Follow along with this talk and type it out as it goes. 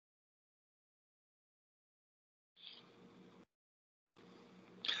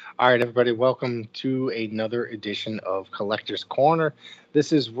All right, everybody, welcome to another edition of Collector's Corner.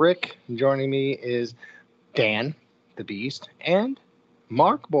 This is Rick. Joining me is Dan, the Beast, and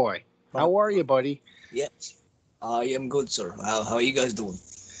Mark Boy. Huh. How are you, buddy? Yes, I am good, sir. How are you guys doing?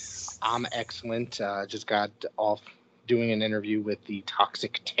 I'm excellent. Just got off doing an interview with the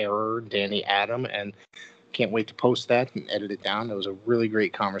Toxic Terror, Danny Adam, and can't wait to post that and edit it down. It was a really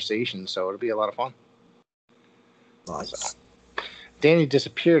great conversation, so it'll be a lot of fun. Nice. Danny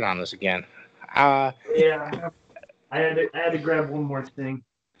disappeared on us again. Yeah, I had to grab one more thing,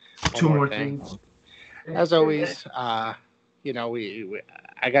 One two more more thing. things. As always, we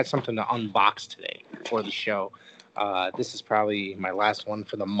I got something to unbox today for the show. This is probably my last one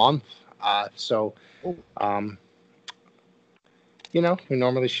for the month. So, um, we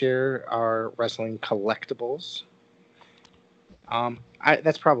normally share our wrestling collectibles.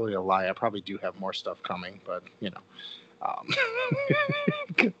 That's probably a lie. I probably do have more stuff coming, but um,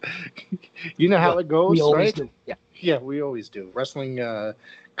 you know how it goes, We always right? do. Yeah. Yeah, we always do. Wrestling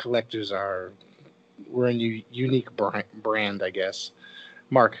collectors we're a unique brand, I guess.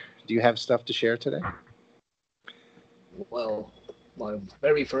 Mark, do you have stuff to share today? Well, my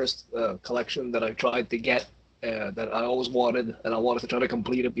very first collection that I tried to get, that I always wanted, and I wanted to try to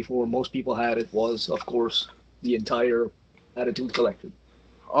complete it before most people had it, was, of course, the entire Attitude collection.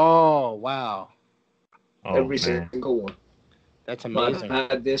 Oh, wow. Every Man. single one. That's I've amazing.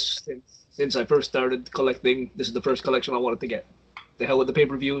 had this since I first started collecting. This is the first collection I wanted to get. The hell with the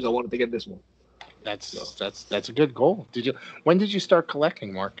pay-per-views, I wanted to get this one. That's a good goal. When did you start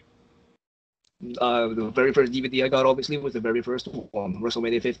collecting, Mark? The very first DVD I got, obviously, was the very first one,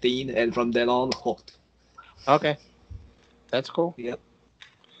 WrestleMania 15, and from then on, hooked. Okay. That's cool. Yep.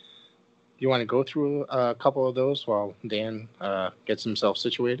 You want to go through a couple of those while Dan gets himself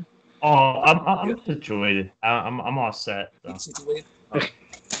situated? Oh, I'm Yeah. situated. I'm all set. So. Situated.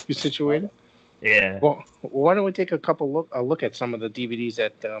 You situated? Yeah. Well, why don't we take a look at some of the DVDs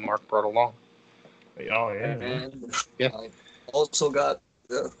that Mark brought along? Oh yeah. And Yeah. I also got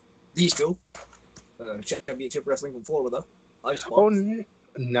these two, Championship Wrestling from Florida. Ice Oh, Box.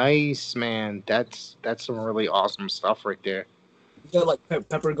 nice, man. That's some really awesome stuff right there. You got like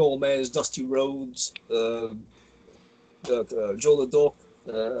Pepper Gomez, Dusty Rhodes, Joe LeDuc,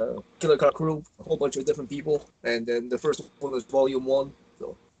 Killer Car Crew, a whole bunch of different people. And then the first one was Volume 1,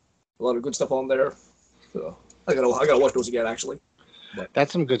 so a lot of good stuff on there. So I gotta watch those again, actually.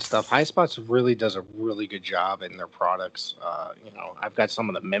 That's some good stuff. High Spots really does a really good job in their products. I've got some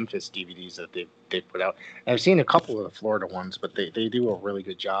of the Memphis DVDs that they put out. And I've seen a couple of the Florida ones, but they do a really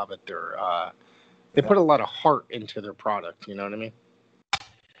good job at their. They put a lot of heart into their product. You know what I mean?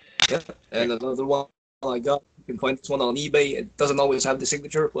 Yeah. And another one I got, you can find this one on eBay. It doesn't always have the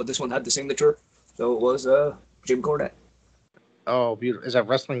signature, but this one had the signature. So it was Jim Cornette. Oh, beautiful! Is that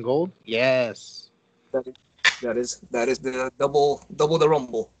Wrestling Gold? Yes, That is the double the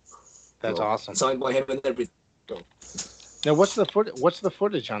Rumble. that's So, awesome. signed by him and everything. So, Now, what's the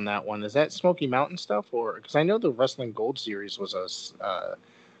footage on that one? Is that Smoky Mountain stuff, or because I know the Wrestling Gold series was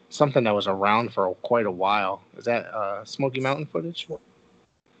something that was around for quite a while. Is that Smoky Mountain footage?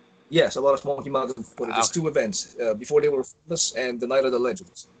 yes, a lot of Smoky Mountain footage. It's two events, before they were famous and the Night of the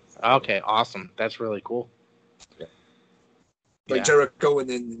Legends. Okay, awesome. That's really cool. Yeah. Like Yeah. Jericho and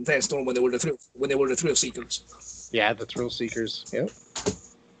then Van Storm when they were the thrill seekers. Yeah, the Thrill Seekers. Yep.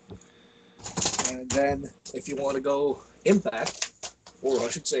 And then if you want to go Impact, or I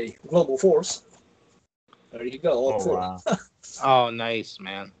should say Global Force, there you go, all Oh four. wow. Oh, nice,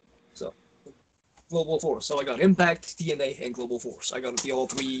 man. So Global Force. So I got Impact, TNA, and Global Force. I got the all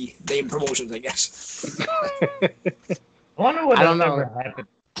three name promotions, I guess. I wonder what I don't ever know. happened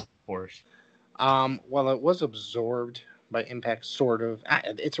to Force. Well, it was absorbed by Impact, sort of.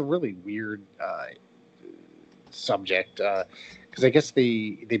 It's a really weird subject because I guess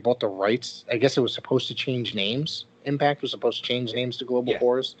they bought the rights. I guess it was supposed to change names. Impact was supposed to change names to Global Yeah.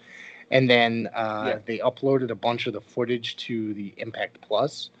 Force, and then Yeah. they uploaded a bunch of the footage to the Impact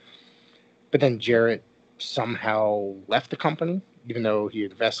Plus. But then Jarrett somehow left the company, even though he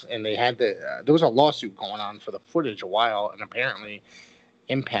invested. And they had there was a lawsuit going on for the footage a while, and apparently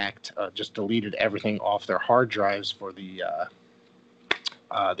Impact just deleted everything off their hard drives for the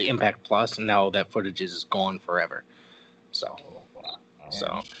Impact Plus, and now that footage is gone forever. So, Oh wow.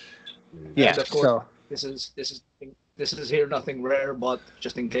 so And yeah. of course, So this is here nothing rare, but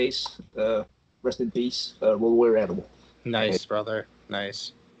just in case, rest in peace, World War Animal. nice, brother.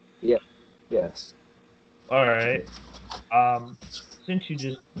 Nice. Yes. All right. Since you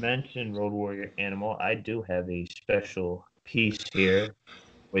just mentioned Road Warrior Animal, I do have a special piece here,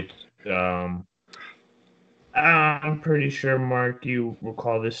 which I'm pretty sure, Mark, you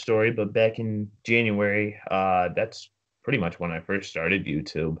recall this story, but back in January, that's pretty much when I first started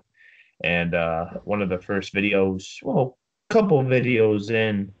YouTube. And one of the first videos, well, couple videos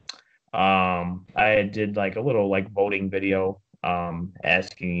in, I did like a little like voting video,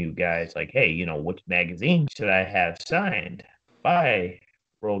 asking you guys like, hey, which magazine should I have signed by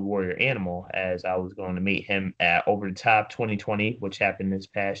Road Warrior Animal, as I was going to meet him at Over the Top 2020, which happened this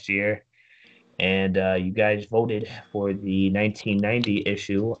past year. And you guys voted for the 1990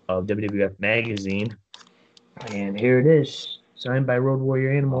 issue of WWF Magazine, and here it is, signed by Road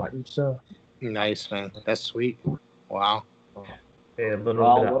Warrior Animal himself. Nice, man. That's sweet. Wow. A little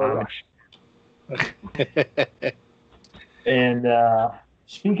Wow, bit of what a homage. rush. And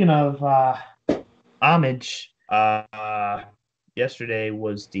speaking of homage, yesterday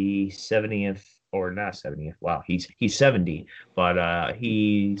was the 70th, or not 70th. Wow, he's 70, but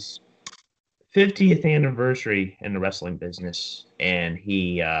he's 50th anniversary in the wrestling business, and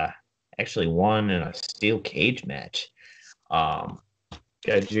he actually won in a steel cage match. Um,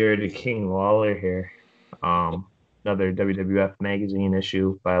 got Jared the King Lawler here. Another WWF magazine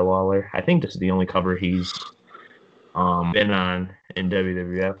issue by Lawler. I think this is the only cover he's been on in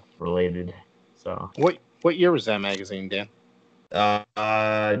WWF related. So what year was that magazine, Dan?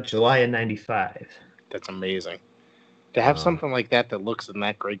 July of '95. That's amazing. To have something like that looks in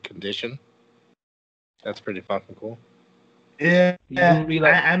that great condition, that's pretty fucking cool. Yeah,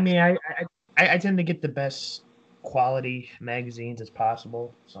 Like... I mean, I tend to get the best quality magazines as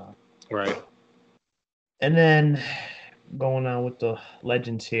possible. So Right. And then going on with the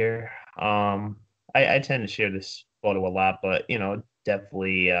legends here, I tend to share this photo a lot, but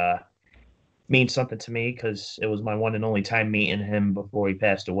definitely means something to me because it was my one and only time meeting him before he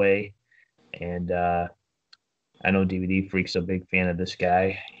passed away. And I know DVD Freak's a big fan of this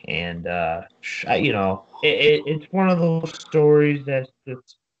guy, and it's one of those stories that's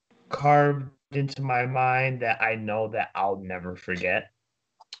just carved into my mind that I know that I'll never forget.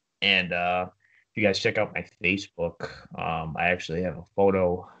 And if you guys check out my Facebook, I actually have a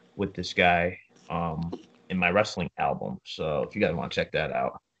photo with this guy in my wrestling album. So if you guys want to check that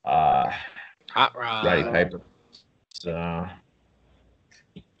out, Hot Rod. Roddy Piper. So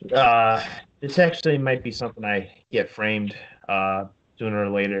this actually might be something I get framed sooner or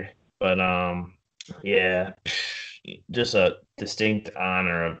later. But yeah, just a distinct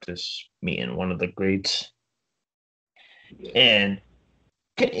honor of just meeting one of the greats. And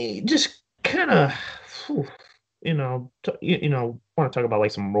just kind of, want to talk about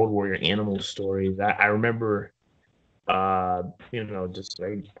like some Road Warrior animal stories. I remember, just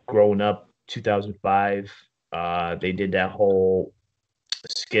like growing up, 2005. They did that whole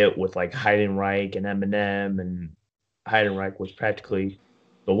skit with like Heidenreich and Eminem, and Heidenreich was practically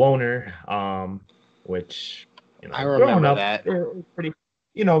the loner, which I remember growing up, that. it was pretty.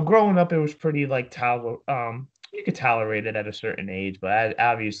 Growing up, it was pretty like you could tolerate it at a certain age, but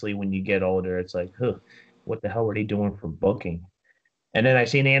obviously when you get older, it's like, huh, what the hell were they doing for booking? And then I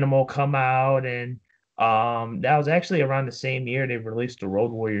seen Animal come out, and that was actually around the same year they released the Road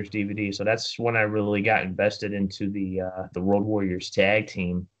Warriors DVD. So that's when I really got invested into the Road Warriors tag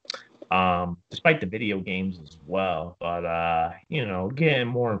team. Despite the video games as well, but getting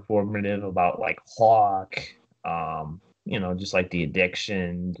more informative about like Hawk, just like the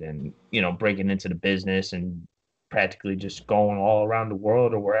addictions and breaking into the business and practically just going all around the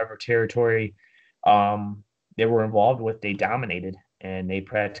world or wherever territory they were involved with, they dominated, and they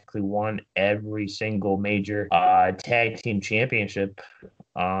practically won every single major tag team championship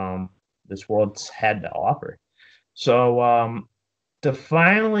this world's had to offer. So to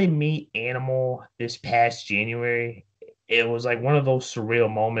finally meet Animal this past January, it was like one of those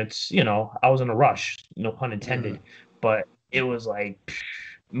surreal moments. I was in a rush, no pun intended, but it was like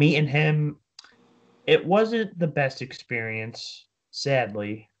meeting him. It wasn't the best experience,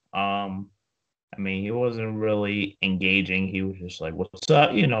 sadly. I mean, he wasn't really engaging. He was just like, "What's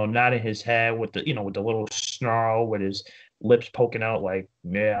up?" Nodding his head with with the little snarl, with his lips poking out, like,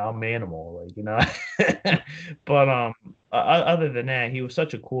 "Yeah, I'm Animal," But other than that, he was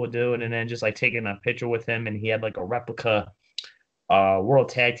such a cool dude. And then just like taking a picture with him, and he had like a replica World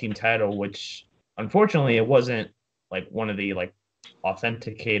Tag Team title, which unfortunately it wasn't like one of the like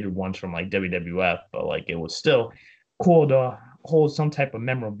authenticated ones from like WWF, but like it was still cool to hold some type of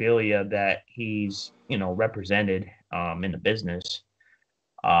memorabilia that he's represented in the business.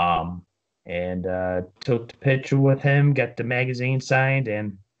 And took the picture with him, got the magazine signed,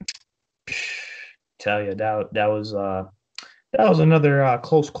 and tell you that was another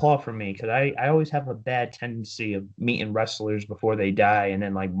close call for me, because I always have a bad tendency of meeting wrestlers before they die, and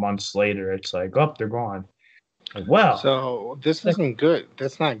then like months later it's like, oh, they're gone. Well, So this isn't good.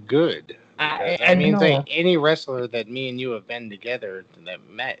 That's not good because I that means know. any wrestler that me and you have been together that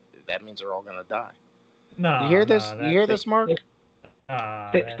met, that means they're all gonna die. You No, hear this? no, You hear that's this, Mark?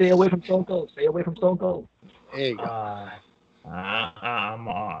 Stay away that's from Stone Cold. Stay away from Stone Cold. There you go. I'm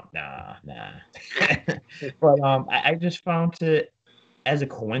nah. But I just found it as a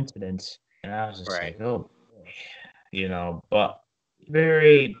coincidence, and I was just Right. like, oh, boy. But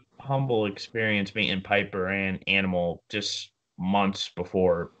very humble experience meeting Piper and Animal just months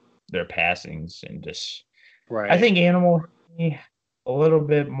before their passings, and just I Right. think Animal hit me a little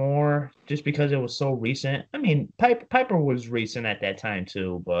bit more just because it was so recent. I mean, Piper was recent at that time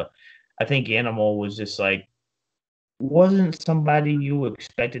too, but I think Animal was just like wasn't somebody you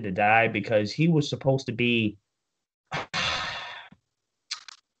expected to die because he was supposed to be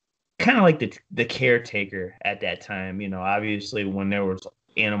kind of like the caretaker at that time. Obviously when there was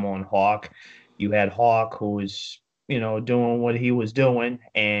Animal and Hawk, you had Hawk who was doing what he was doing,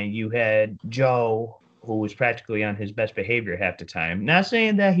 and you had Joe who was practically on his best behavior half the time. Not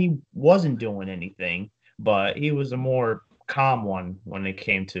saying that he wasn't doing anything, but he was a more calm one when it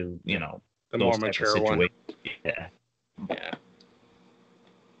came to The more those type of mature one. situations. Yeah, Yeah.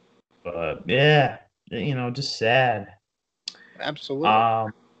 but yeah, just sad. Absolutely.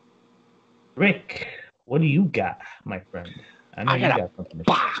 Um, Rick, what do you got, my friend? I know I you got a got something to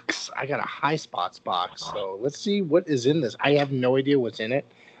share. box. I got a high spots box. So let's see what is in this. I have no idea what's in it.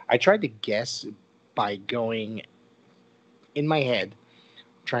 I tried to guess by going in my head,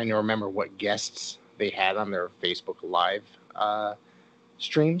 trying to remember what guests they had on their Facebook Live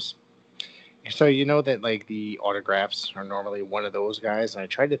streams. So you know that like the autographs are normally one of those guys, and I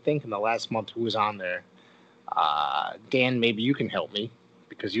tried to think in the last month who was on there. Dan, maybe you can help me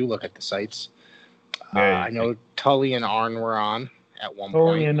because you look at the sites. Yeah, I know Tully and Arn were on at one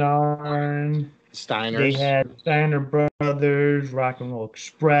Foley point. and Arn. They Steiners, had Steiner Brothers, Rock and Roll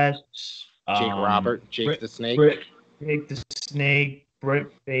Express, Jake Robert, Jake Britt, the Snake. Britt, Jake the Snake, Britt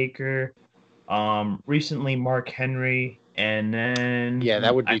Baker, recently Mark Henry, and Yeah, that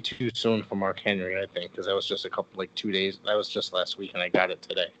then would be too soon for Mark Henry, I think, because that was just a couple, like 2 days. That was just last week, and I got it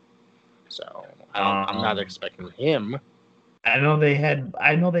today. So I'm not expecting him. I know they had.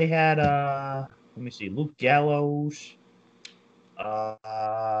 Let me see, Luke Gallows.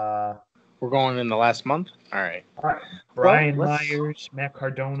 We're going in the last month. All right. Brian Well, let's. Myers, Matt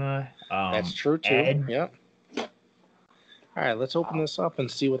Cardona, That's true too. Ed. Yep. All right, let's open this up and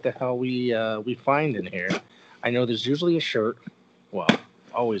see what the hell we find in here. I know there's usually a shirt. Well,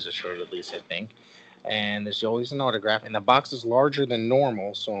 always a shirt at least I think. And there's always an autograph. And the box is larger than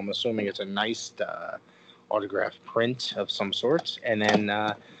normal, so I'm assuming it's a nice autograph print of some sort. And then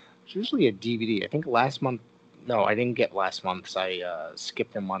it's usually a DVD. I think last month. No, I didn't get last month's. I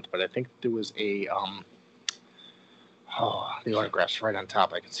skipped a month, but I think there was a. Oh, the autograph's right on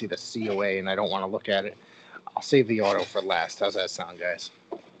top. I can see the COA, and I don't want to look at it. I'll save the auto for last. How's that sound, guys?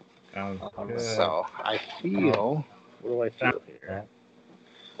 Sounds good. So I feel. What do I feel here?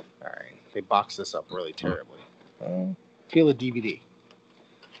 All right, they boxed this up really terribly. Feel a DVD.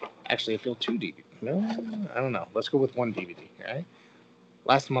 Actually, I feel two DVDs. No, I don't know. Let's go with one DVD. All right.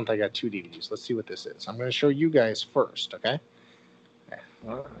 Last month I got two DVDs. Let's see what this is. I'm going to show you guys first. Okay.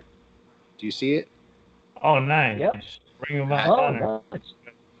 All right. Do you see it? Oh, nice. Yep. Ring of Honor. Nice.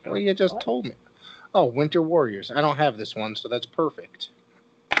 Well, you just told me. Oh, Winter Warriors. I don't have this one, so that's perfect.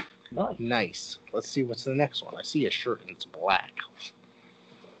 Nice. Nice. Let's see what's the next one. I see a shirt and it's black.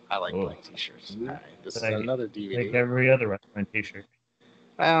 I like Ooh. black t-shirts. All right, this is Like- another DVD. Like every other wrestling t-shirt.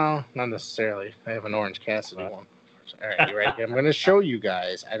 Well, not necessarily. I have an Orange Cassidy one. All right, you ready? I'm going to show you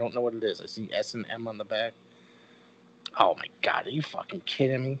guys. I don't know what it is. I see S and M on the back. Oh my God, are you fucking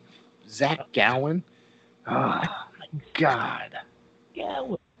kidding me? Zach Gowen? Oh my God. Yeah.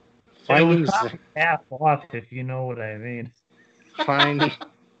 Well, Finding, It was half off, if you know what I mean.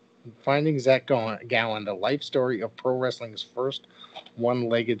 finding Zach Gowen, the life story of pro wrestling's first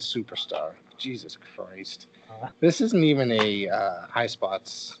one-legged superstar. Jesus Christ. This isn't even a High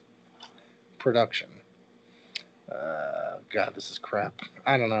Spots production. God, this is crap.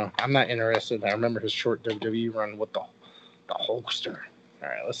 I don't know. I'm not interested. I remember his short WWE run with the Hulkster. All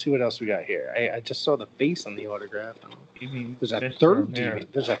right, let's see what else we got here. I just saw the face on the autograph. There's a third DVD.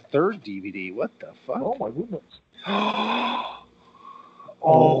 There's a third DVD. What the fuck? oh my goodness.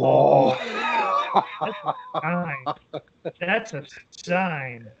 Oh. That's a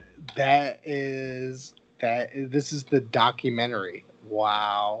sign. This is the documentary.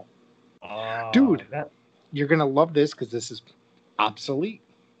 Wow. Oh, Dude, you're going to love this because this is obsolete.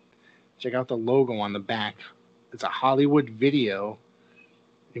 Check out the logo on the back. It's a Hollywood Video.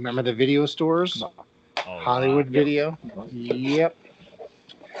 You remember the video stores? Oh, Hollywood Yep. Video. Yep.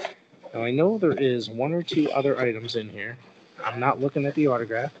 Now I know there is one or two other items in here. I'm not looking at the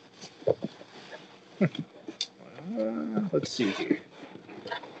autograph. Let's see here.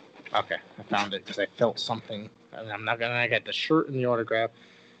 Okay, I found it because I felt something. And I'm not gonna. I got the shirt and the autograph.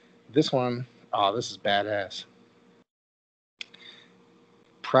 This one, oh, this is badass.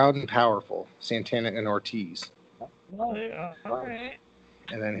 Proud and Powerful, Santana and Ortiz. Oh, yeah, all right.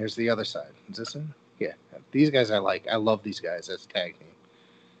 And then here's the other side. Is this one? Yeah. These guys I like. I love these guys as a tag team.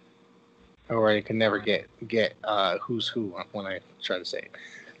 Or I can never get who's who when I try to say it.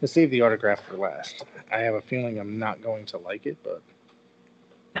 Let's save the autograph for last. I have a feeling I'm not going to like it, but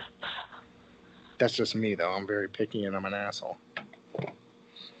that's just me, though. I'm very picky and I'm an asshole.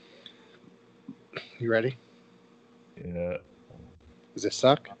 You ready? Yeah. Does it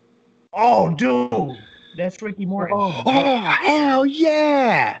suck? Oh, dude, that's Ricky Morton. Oh, hell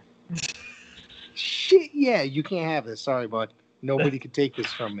yeah! Shit, yeah. You can't have this. Sorry, bud. Nobody can take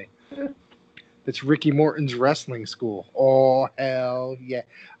this from me. That's Ricky Morton's wrestling school. Oh, hell yeah.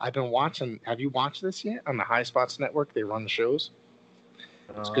 I've been watching. Have you watched this yet? On the High Spots Network, they run the shows.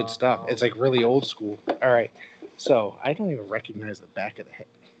 It's good stuff. It's like really old school. All right. So I don't even recognize the back of the head.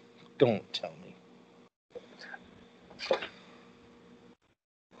 Don't tell me.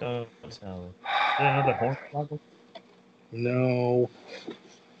 Don't tell me. Is there another horn? No.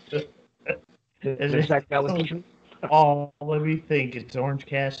 Is that allegation? Oh, let me think. It's Orange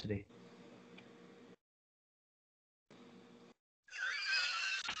Cassidy.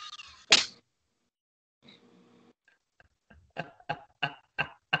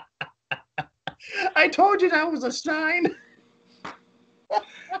 I told you that was a sign.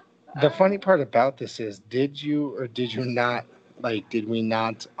 The funny part about this is, did you or did you not, like, did we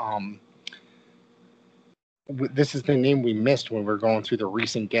not, this is the name we missed when we were going through the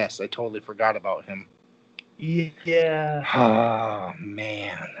recent guests. I totally forgot about him. Yeah. Oh,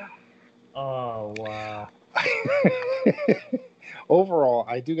 man. Oh, wow. Overall,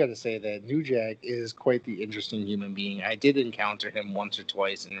 I do got to say that New Jack is quite the interesting human being. I did encounter him once or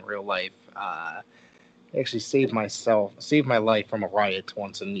twice in real life. Actually saved my life from a riot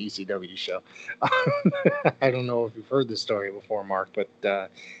once in an ECW show. I don't know if you've heard this story before, Mark, but I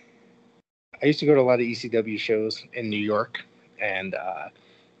used to go to a lot of ECW shows in New York, and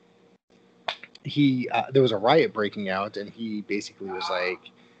there was a riot breaking out, and he basically was like,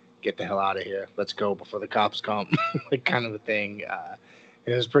 "Get the hell out of here! Let's go before the cops come," like kind of a thing.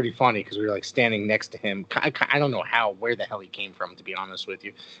 It was pretty funny because we were like standing next to him. I don't know where the hell he came from, to be honest with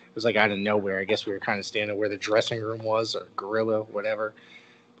you. It was like out of nowhere. I guess we were kind of standing where the dressing room was, or Gorilla, whatever.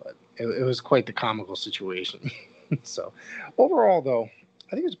 But it was quite the comical situation. So overall, though,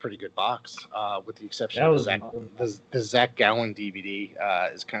 I think it's a pretty good box, with the exception of the Zach Gowen DVD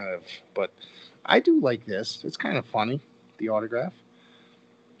is kind of. But I do like this. It's kind of funny, the autograph.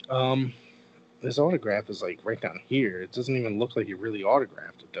 This autograph is like right down here. It doesn't even look like he really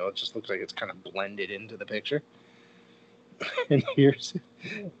autographed it, though. It just looks like it's kind of blended into the picture. And here's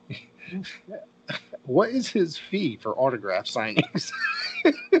what is his fee for autograph signings?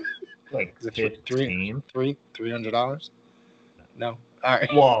 Like Is it $300? No. All right.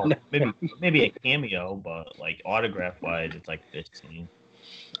 Well, maybe a cameo, but like autograph wise, it's like 15.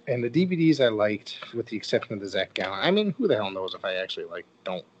 And the DVDs I liked, with the exception of the Zach Gowen. I mean, who the hell knows if I actually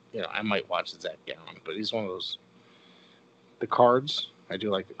don't. I might watch the Zach Gowen, but he's one of those. The cards, I do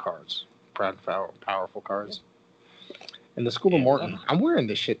like the cards. Proud, powerful cards. And the School of Morton. I'm wearing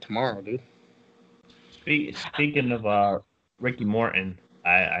this shit tomorrow, dude. Speaking of Ricky Morton,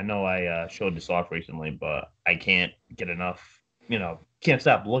 I know I showed this off recently, but I can't get enough. Can't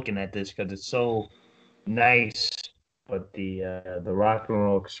stop looking at this because it's so nice. But the Rock and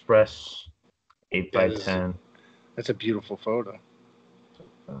Roll Express 8x10. That's a beautiful photo.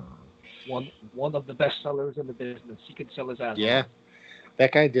 One of the best sellers in the business. He could sell his ass. Yeah,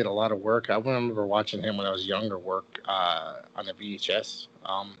 that guy did a lot of work. I remember watching him when I was younger. Work on the VHS,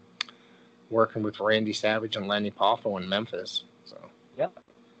 working with Randy Savage and Lanny Poffo in Memphis. So.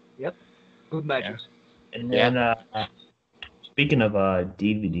 Yep. Good matches. Yeah. And then speaking of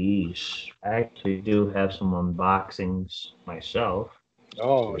DVDs, I actually do have some unboxings myself.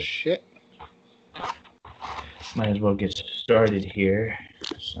 Oh shit! Might as well get started here.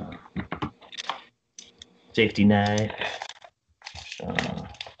 So, safety knife. So,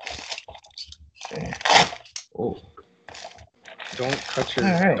 okay. Oh. Don't cut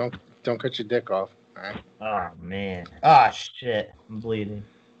your dick off. All right. Oh man. Ah shit. I'm bleeding.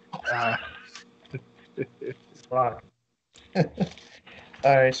 Fuck. All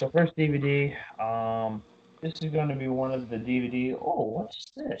right. So first DVD. This is going to be one of the DVD. Oh,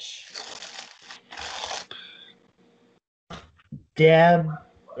 what's this? Dab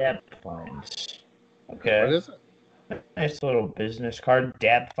Finds. Okay. What is it? Nice little business card.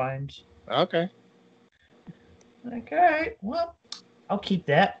 Dab Finds. Okay. Okay. Well, I'll keep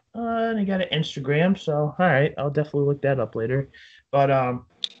that. And I got an Instagram, so all right, I'll definitely look that up later. But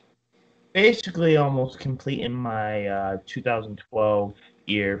basically almost completing my 2012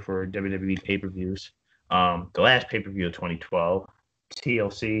 year for WWE pay-per-views. The last pay-per-view of 2012,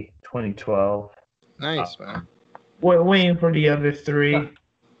 TLC 2012. Nice, man. We're waiting for the other three.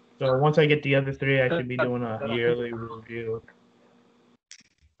 So once I get the other three, I should be doing a yearly review.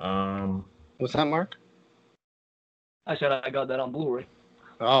 What's that, Mark? I said I got that on Blu-ray.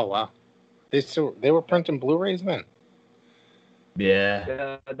 Oh, wow. They were printing Blu-rays then?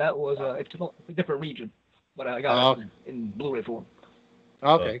 Yeah. That was it's a different region, but I got it in Blu-ray form.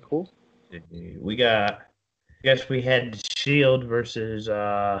 Okay, cool. We got, I guess we had Shield versus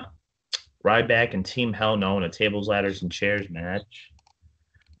Ryback and Team Hell No in a tables, ladders, and chairs match.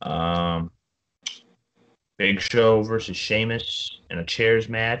 Big Show versus Sheamus in a chairs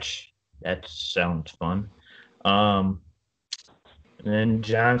match. That sounds fun. And then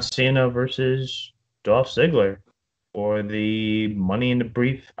John Cena versus Dolph Ziggler for the Money in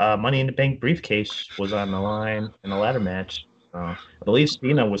the Bank briefcase was on the line in a ladder match. I believe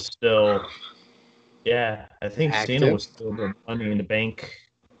Cena was still, I think active. Cena was still the Money in the Bank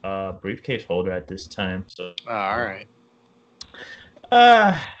briefcase holder at this time. So, all right.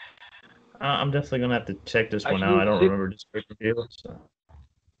 I'm definitely gonna have to check this one out. I don't remember this pay-per-view. So.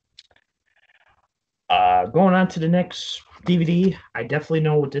 Going on to the next DVD, I definitely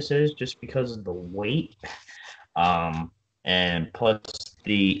know what this is just because of the weight. And plus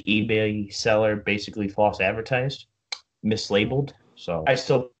the eBay seller basically false advertised, mislabeled. So I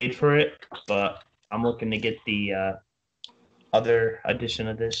still paid for it, but I'm looking to get the other edition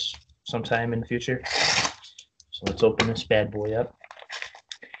of this sometime in the future. So let's open this bad boy up.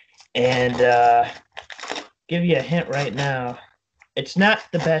 And give you a hint right now. It's not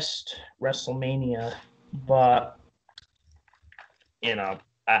the best WrestleMania, but,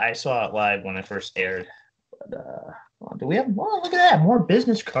 I saw it live when it first aired. But, do we have more? Look at that. More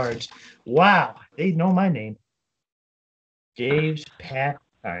business cards. Wow. They know my name. Dave's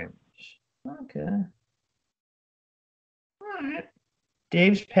Pastimes. Okay. All right.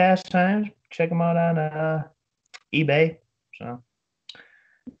 Dave's Pastimes. Check them out on eBay. So,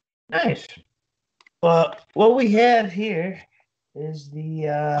 nice. But what we have here is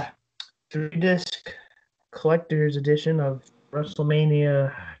the 3-disc collector's edition of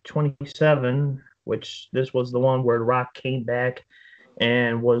WrestleMania 27, which this was the one where Rock came back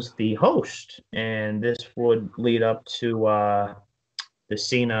and was the host. And this would lead up to the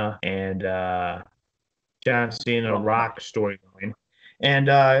Cena and John Cena Rock storyline. And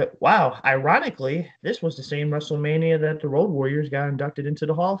wow, ironically, this was the same WrestleMania that the Road Warriors got inducted into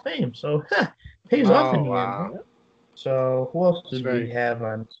the Hall of Fame. So pays off in the end. So who else did we have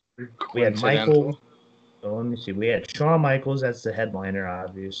on? We had Michael. So let me see. We had Shawn Michaels. That's the headliner,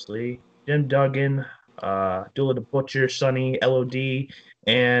 obviously. Jim Duggan, Dula the Butcher, Sonny, L.O.D.,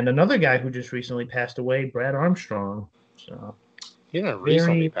 and another guy who just recently passed away, Brad Armstrong. So he didn't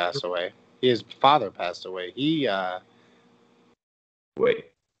recently pass away. His father passed away.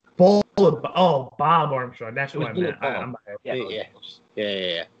 Bob Armstrong. That's what I meant.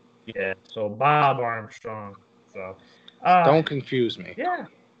 Yeah. So Bob Armstrong. So don't confuse me. Yeah.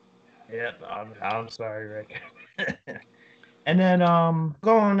 I'm sorry, Rick. And then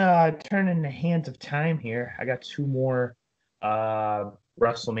turning the hands of time here. I got 2 more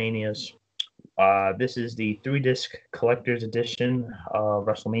WrestleManias. This is the 3-disc collector's edition of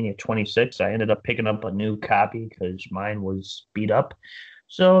WrestleMania 26. I ended up picking up a new copy because mine was beat up.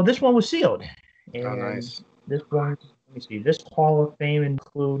 So this one was sealed. And nice. This one, let me see. This Hall of Fame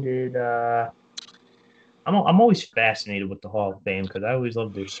included. I'm always fascinated with the Hall of Fame because I always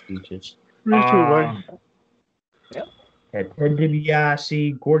love their speeches. Had Ted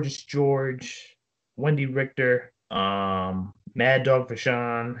DiBiase, Gorgeous George, Wendy Richter, Mad Dog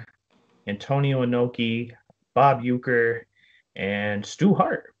Vachon, Antonio Inoki, Bob Uecker, and Stu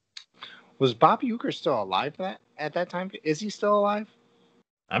Hart. Was Bob Uecker still alive at that time? Is he still alive?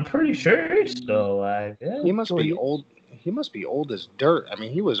 I'm pretty sure he's still alive. Yeah, he must be old. He must be old as dirt. I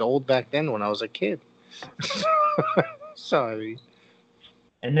mean, he was old back then when I was a kid. Sorry.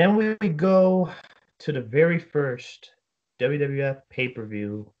 And then we go to the very first WWF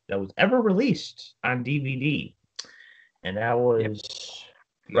pay-per-view that was ever released on DVD. And that was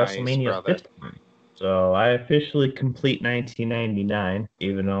WrestleMania 15. So I officially complete 1999,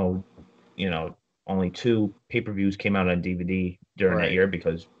 even though, only 2 pay-per-views came out on DVD during that year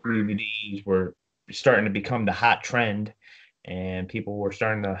because DVDs were starting to become the hot trend. and people were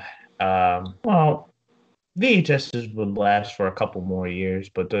starting to, VHSs would last for a couple more years,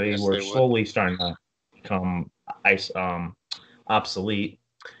 but they Yes, were they would. slowly starting to become obsolete.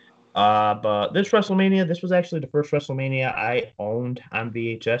 But this WrestleMania, this was actually the first WrestleMania I owned on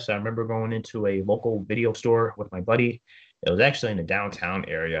VHS. I remember going into a local video store with my buddy. It was actually in the downtown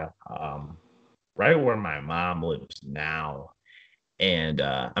area, right where my mom lives now. And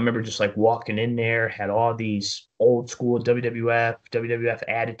I remember just like walking in there, had all these old school WWF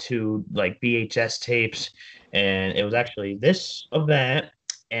Attitude, like VHS tapes. And it was actually this event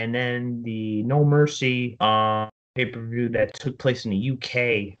and then the No Mercy pay per view that took place in the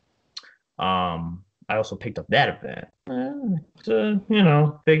UK. I also picked up that event. So,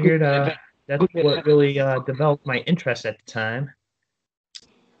 figured that's what really developed my interest at the time.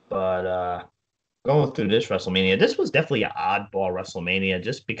 But going through this WrestleMania, this was definitely an oddball WrestleMania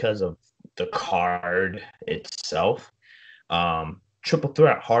just because of the card itself. Triple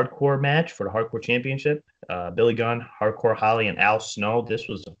threat hardcore match for the hardcore championship. Billy Gunn, Hardcore Holly, and Al Snow. This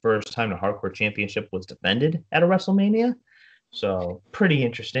was the first time the hardcore championship was defended at a WrestleMania. So pretty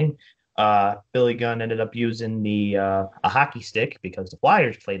interesting. Billy Gunn ended up using a hockey stick because the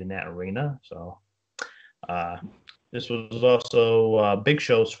Flyers played in that arena. So this was also Big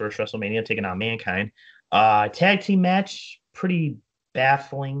Show's first WrestleMania, taking on Mankind. Tag team match, pretty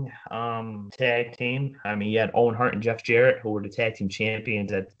baffling tag team. I mean, you had Owen Hart and Jeff Jarrett, who were the tag team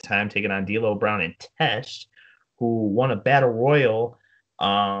champions at the time, taking on D'Lo Brown and Test, who won a battle royal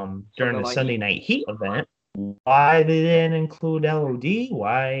during the Sunday Night Heat event. Why they didn't include L.O.D?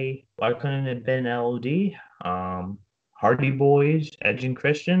 Why couldn't it have been L.O.D? Hardy Boys, Edge and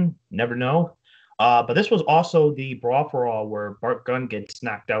Christian, never know. But this was also the Brawl for All where Bart Gunn gets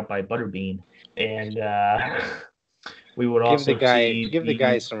knocked out by Butterbean, and we would also give the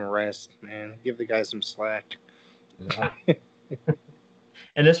guy some rest, man. Give the guy some slack.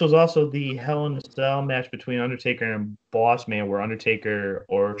 And this was also the Hell in a Cell match between Undertaker and Boss Man, where Undertaker,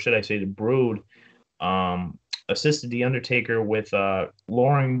 or should I say the Brood, assisted the Undertaker with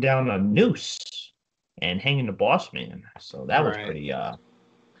lowering down a noose and hanging the Boss Man. So that was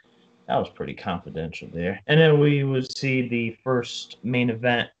pretty confidential there. And then we would see the first main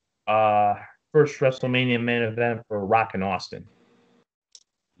event, first WrestleMania main event for Rock and Austin.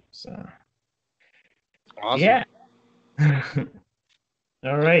 So awesome. Yeah.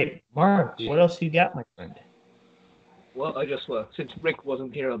 All right, Mark, what else you got, my friend? Well, I just since Rick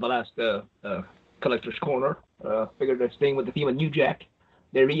wasn't here on the last Collector's Corner, figured I'd stay with the theme of New Jack.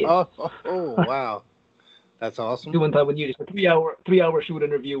 There he is. Oh wow. That's awesome. Doing time with New Jack. A 3-hour shoot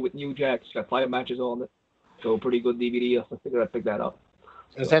interview with New Jack. It's got 5 matches on it. So pretty good DVD. I figured I'd pick that up.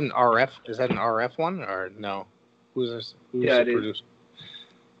 Is that an RF? Is that an RF one or no? Who's this? Who's the producer? Is.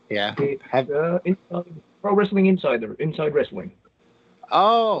 Yeah. Pro Wrestling Insider. Inside Wrestling.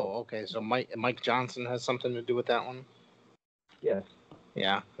 Oh, okay. So Mike Johnson has something to do with that one? Yes.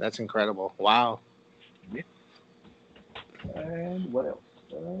 Yeah, that's incredible. Wow. Yeah. And what else?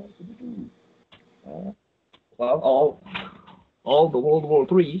 Well, all the World War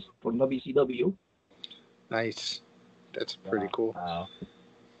IIIs from WCW. Nice. That's pretty cool. Wow.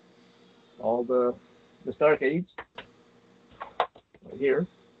 All the Starcades right here.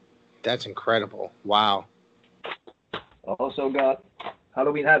 That's incredible. Wow. Also got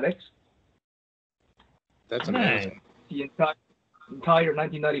Halloween Havocs. That's amazing. The entire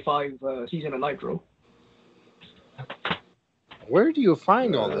 1995 season of Nitro. Where do you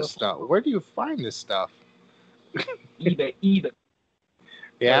find all this stuff? Where do you find this stuff? eBay.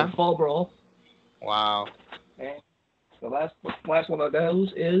 Yeah. Fall Brawl. Wow. And the last one of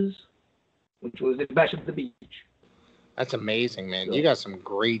those which was the Bash at the Beach. That's amazing, man. You got some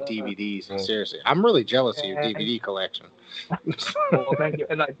great DVDs. Seriously, I'm really jealous of your DVD collection. Well, thank you.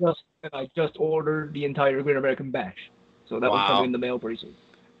 And I just ordered the entire Great American Bash, so that will come in the mail pretty soon.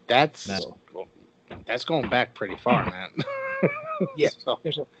 That's going back pretty far, man. Yeah. So.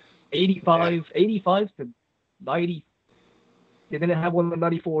 There's 85 to 90. They didn't have one in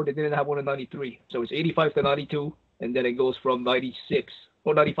 94. They didn't have one in 93. So it's 85 to 92, and then it goes from 96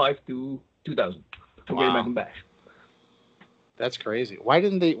 or 95 to 2000 for Great American Bash. That's crazy. Why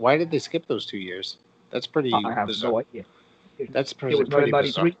did they skip those 2 years? That's pretty I have bizarre. no idea. That's pretty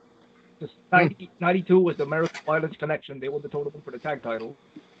bizarre. 92 was the American Violence Connection. They won the tournament for the tag title.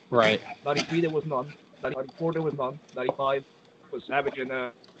 Right. 93 there was none. 94 there was none. 95 was Savage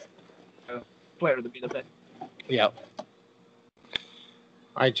and Flair to be the best. Yep.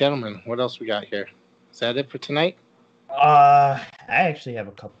 All right, gentlemen. What else we got here? Is that it for tonight? I actually have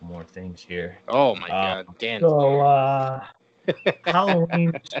a couple more things here. Oh my God, Dan. So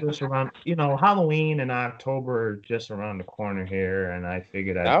Halloween is just around, Halloween and October are just around the corner here, and I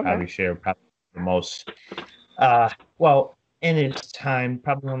figured I'd probably share probably the most, well, in its time,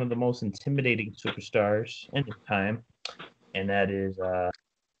 probably one of the most intimidating superstars in its time, and that is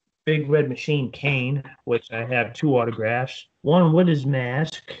Big Red Machine Kane, which I have 2 autographs. One with his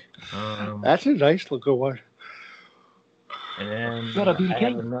mask. That's a nice looking one. And then I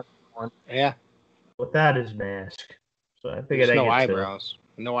have another one. Yeah. Without his mask. So I figured no eyebrows.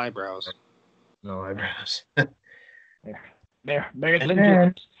 No eyebrows. No eyebrows. Then,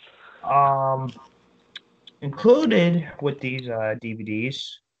 included with these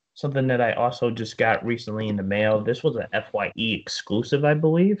DVDs, something that I also just got recently in the mail. This was an FYE exclusive, I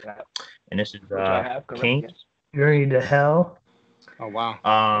believe. And this is King Journey to Hell. Oh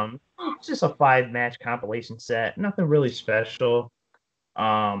wow. It's just a 5-match compilation set. Nothing really special.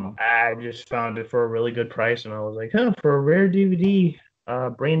 I just found it for a really good price, and I was like, for a rare DVD,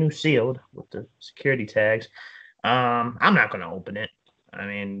 brand new sealed with the security tags. I'm not gonna open it. I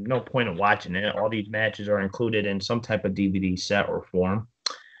mean, no point in watching it. All these matches are included in some type of DVD set or form.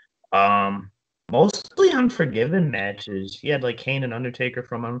 Mostly Unforgiven matches. He had like Kane and Undertaker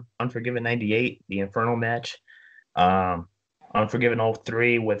from Unforgiven 98, the Infernal match. Unforgiven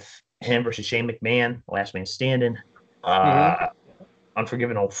 03 with him versus Shane McMahon, Last Man Standing.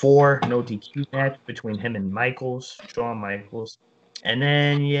 Unforgiven 04, no DQ match between him and Shawn Michaels. And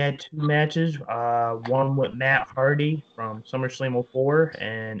then you had 2 matches, one with Matt Hardy from SummerSlam 04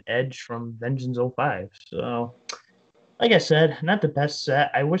 and Edge from Vengeance 05. So, like I said, not the best set.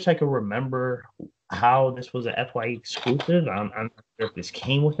 I wish I could remember how this was an FYE exclusive. I'm not sure if this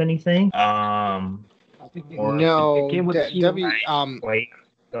came with anything. No, it came with okay.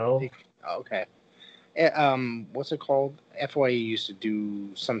 What's it called? FYE used to do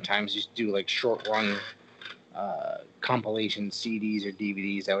like short run compilation CDs or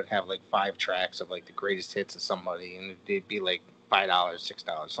DVDs that would have like 5 tracks of like the greatest hits of somebody, and it'd be like $5,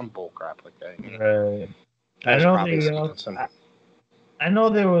 $6, some bull crap like that. Right. I know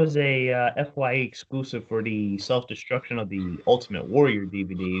there was a FYE exclusive for the Self-Destruction of the Ultimate Warrior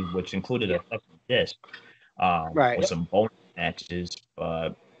DVD, which included a fucking disc with some bonus matches,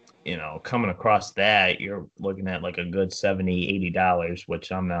 but coming across that, you're looking at like a good $70, $80,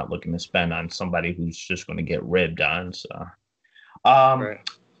 which I'm not looking to spend on somebody who's just going to get ribbed on. So,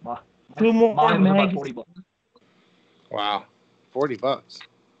 2 more magazines. Wow, $40.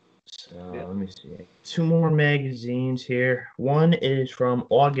 So let me see. 2 more magazines here. One is from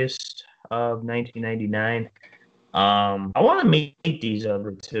August of 1999. I want to meet these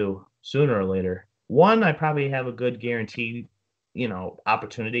other 2 sooner or later. One, I probably have a good guarantee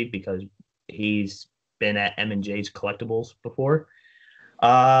opportunity because he's been at M&J's Collectibles before.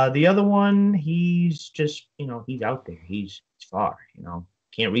 The other one, he's just, he's out there. He's far,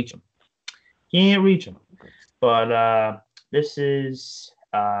 can't reach him. But this is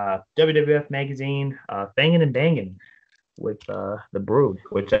WWF magazine, Bangin' and Bangin' with the Brood,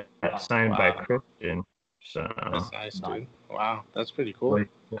 which I signed by Christian. So that's nice, dude. Wow, that's pretty cool.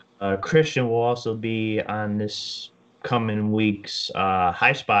 Christian will also be on this coming week's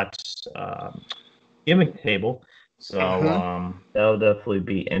High Spots gimmick table, so that'll definitely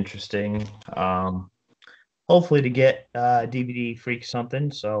be interesting. Hopefully to get DVD Freak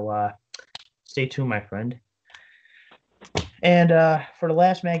something, so stay tuned, my friend. And for the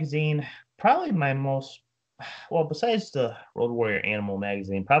last magazine, probably my most, well, besides the Road Warrior Animal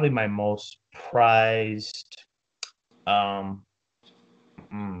magazine, probably my most prized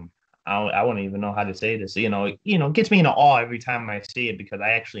I wouldn't even know how to say this. It gets me in awe every time I see it because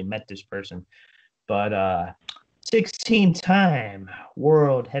I actually met this person. But 16-time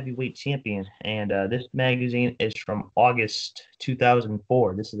world heavyweight champion, and this magazine is from August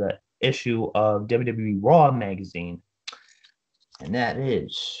 2004. This is an issue of WWE Raw magazine, and that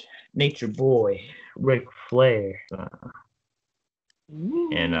is Nature Boy Ric Flair.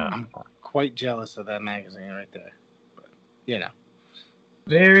 And I'm quite jealous of that magazine right there. But,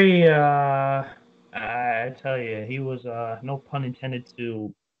 very, I tell you, he was, no pun intended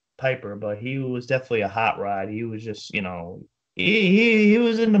to Piper, but he was definitely a hot rod. He was just, he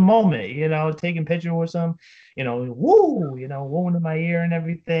was in the moment, taking pictures with some, woo, wooing in my ear and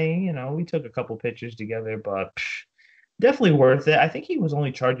everything. We took a couple pictures together, but definitely worth it. I think he was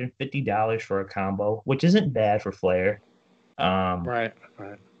only charging $50 for a combo, which isn't bad for Flair. Right.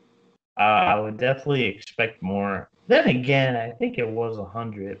 I would definitely expect more. Then again, I think it was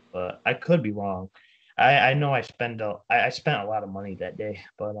 100, but I could be wrong. I know I spent a lot of money that day,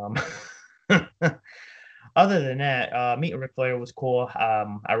 but other than that, meeting Ric Flair was cool.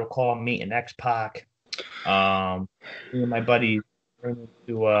 I recall meeting X-Pac. Me and my buddies ran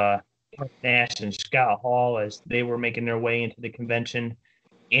into Mark Nash and Scott Hall as they were making their way into the convention.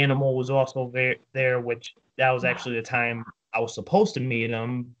 Animal was also there, which that was actually the time I was supposed to meet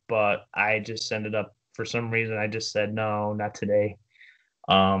him, but I just ended up, for some reason, I just said no, not today.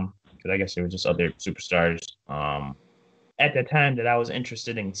 Because I guess there were just other superstars at the time that I was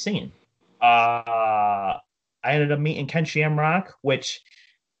interested in seeing. I ended up meeting Ken Shamrock, which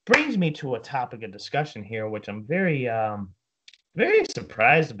brings me to a topic of discussion here, which I'm very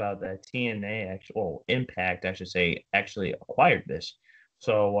surprised about that TNA Impact, I should say, actually acquired this.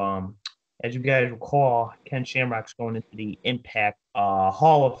 So, as you guys recall, Ken Shamrock's going into the Impact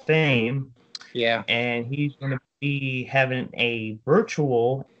Hall of Fame. Yeah. And he's going to be having a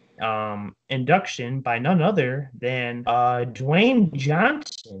virtual induction by none other than Dwayne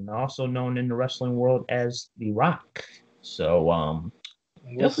Johnson, also known in the wrestling world as The Rock. So,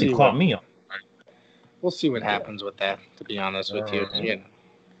 definitely caught me up. We'll see what happens with that, to be honest with you.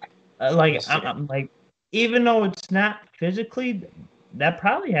 I'm like, even though it's not physically, that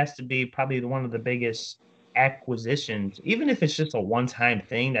probably has to be one of the biggest acquisitions. Even if it's just a one-time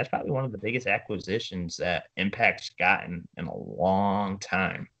thing, that's probably one of the biggest acquisitions that Impact's gotten in a long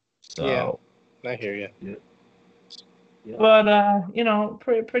time. So, yeah, I hear you. Yeah. But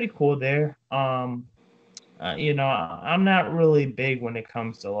pretty cool there. I'm not really big when it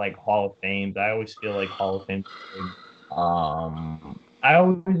comes to like Hall of Fames. I always feel like Hall of Fame. I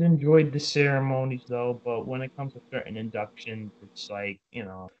always enjoyed the ceremonies though, but when it comes to certain inductions, it's like,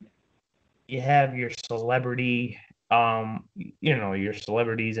 you have your celebrity, your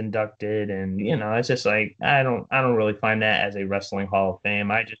celebrities inducted, and it's just like I don't really find that as a wrestling Hall of Fame.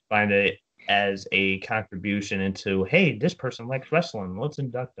 I just find it as a contribution into, hey, this person likes wrestling, let's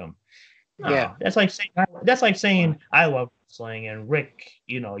induct them. No, Yeah, that's like saying I love wrestling, and Rick,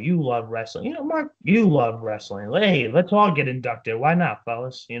 you love wrestling. Mark, you love wrestling. Hey, let's all get inducted. Why not,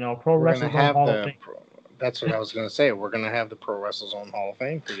 fellas? Pro Wrestlers Hall of Fame. That's what I was gonna say. We're gonna have the Pro Wrestlers Hall of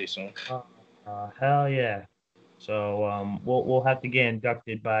Fame pretty soon. Hell yeah! So we'll have to get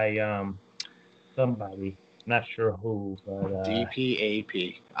inducted by somebody. Not sure who, but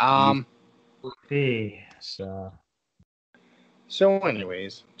DPAP. So,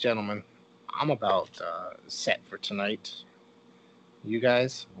 anyways, gentlemen, I'm about set for tonight. You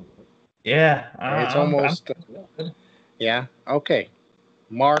guys? Yeah, it's almost. Yeah. Okay.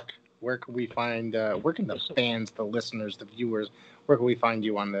 Mark, where can we find? Where can the fans, the listeners, the viewers? Where can we find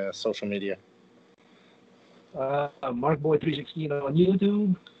you on the social media? MarkBoy316 on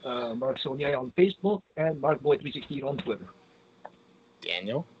YouTube, Mark Sonia on Facebook, and MarkBoy316 on Twitter.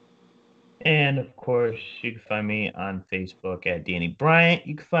 Daniel? And of course, you can find me on Facebook at Danny Bryant.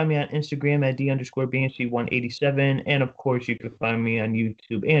 You can find me on Instagram at D_BNC187. And of course, you can find me on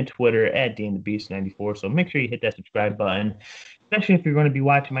YouTube and Twitter at DanTheBeast94. So make sure you hit that subscribe button, especially if you're going to be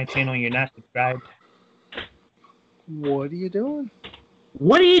watching my channel and you're not subscribed. What are you doing?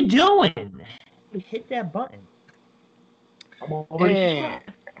 What are you doing? Hit that button. I'm already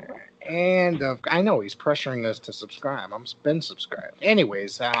subscribed. And I know he's pressuring us to subscribe. I'm been subscribed.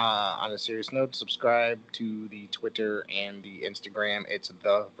 Anyways, on a serious note, subscribe to the Twitter and the Instagram. It's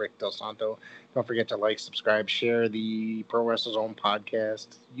the Rick Del Santo. Don't forget to like, subscribe, share the Pro Wrestlers Own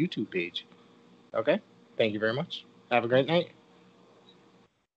Podcast YouTube page. Okay? Thank you very much. Have a great night.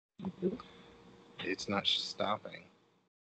 It's not stopping.